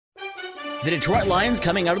The Detroit Lions,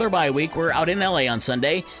 coming out of their bye week, were out in LA on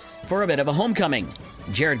Sunday for a bit of a homecoming.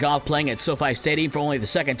 Jared Goff playing at SoFi Stadium for only the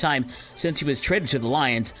second time since he was traded to the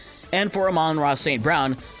Lions, and for Amon-Ra St.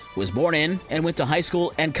 Brown, who was born in and went to high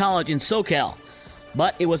school and college in SoCal.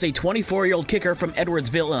 But it was a 24-year-old kicker from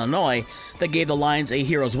Edwardsville, Illinois, that gave the Lions a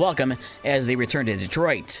hero's welcome as they returned to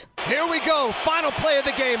Detroit. Here we go, final play of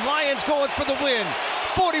the game. Lions going for the win.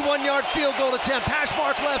 41-yard field goal attempt, hash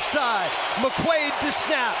mark left side. McQuaid to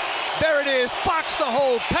snap. There it is, Fox the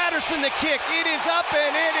hold, Patterson the kick. It is up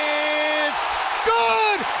and it is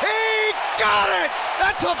good! He got it!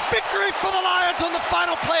 That's a victory for the Lions on the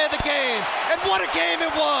final play of the game. And what a game it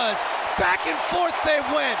was! Back and forth they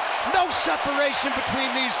went. No separation between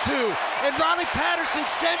these two. And Ronnie Patterson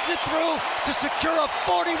sends it through to secure a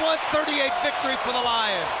 41-38 victory for the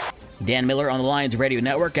Lions. Dan Miller on the Lions radio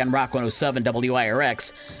network on Rock 107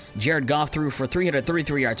 WIRX. Jared Goff threw for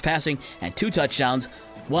 333 yards passing and 2 touchdowns,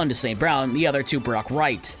 one to St. Brown, the other to Brock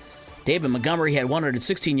Wright. David Montgomery had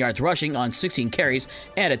 116 yards rushing on 16 carries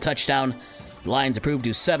and a touchdown. The Lions improved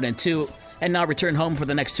to 7-2 and now return home for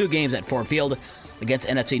the next 2 games at Ford Field against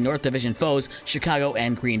NFC North Division foes Chicago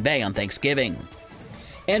and Green Bay on Thanksgiving.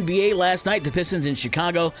 NBA last night, the Pistons in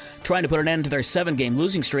Chicago trying to put an end to their 7-game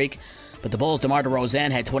losing streak, but the Bulls' DeMar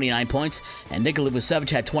DeRozan had 29 points and Nikola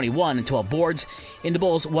Vucevic had 21 and 12 boards in the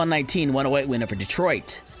Bulls' 119-108 win over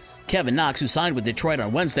Detroit. Kevin Knox, who signed with Detroit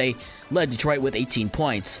on Wednesday, led Detroit with 18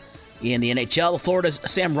 points. In the NHL, Florida's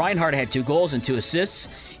Sam Reinhart had 2 goals and 2 assists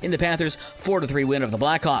in the Panthers' 4-3 win over the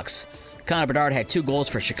Blackhawks. Connor Bedard had 2 goals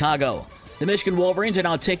for Chicago. The Michigan Wolverines are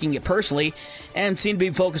now taking it personally and seem to be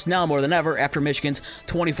focused now more than ever after Michigan's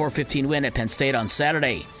 24-15 win at Penn State on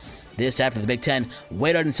Saturday. This after the Big Ten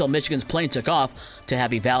waited until Michigan's plane took off to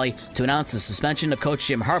Happy Valley to announce the suspension of coach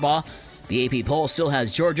Jim Harbaugh. The AP poll still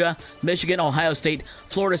has Georgia, Michigan, Ohio State,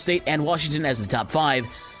 Florida State, and Washington as the top 5.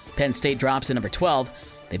 Penn State drops to number 12.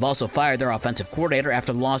 They've also fired their offensive coordinator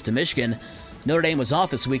after the loss to Michigan. Notre Dame was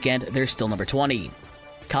off this weekend. They're still number 20.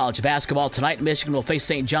 College basketball tonight, Michigan will face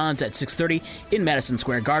St. John's at 6:30 in Madison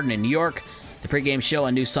Square Garden in New York. The pregame show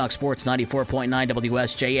on Newstalk Sports 94.9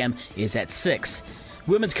 WSJM is at 6.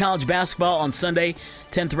 Women's college basketball on Sunday,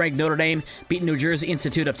 10th-ranked Notre Dame beat New Jersey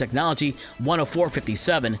Institute of Technology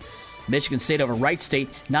 104-57. Michigan State over Wright State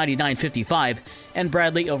 99-55, and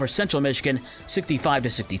Bradley over Central Michigan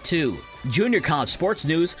 65-62. Junior college sports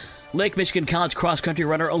news. Lake Michigan College cross-country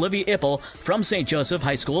runner Olivia Ippel from St. Joseph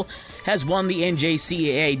High School has won the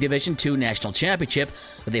NJCAA Division II National Championship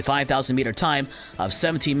with a 5,000-meter time of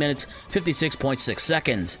 17 minutes 56.6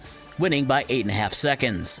 seconds, winning by 8.5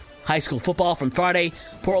 seconds. High school football from Friday,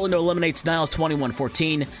 Portland eliminates Niles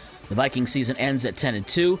 21-14. The Viking season ends at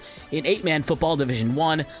 10-2. In 8-man football Division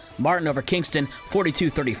I, Martin over Kingston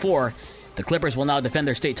 42-34. The Clippers will now defend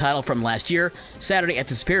their state title from last year, Saturday at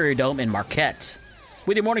the Superior Dome in Marquette.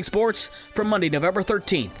 With your morning sports from Monday, November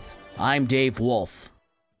 13th, I'm Dave Wolf.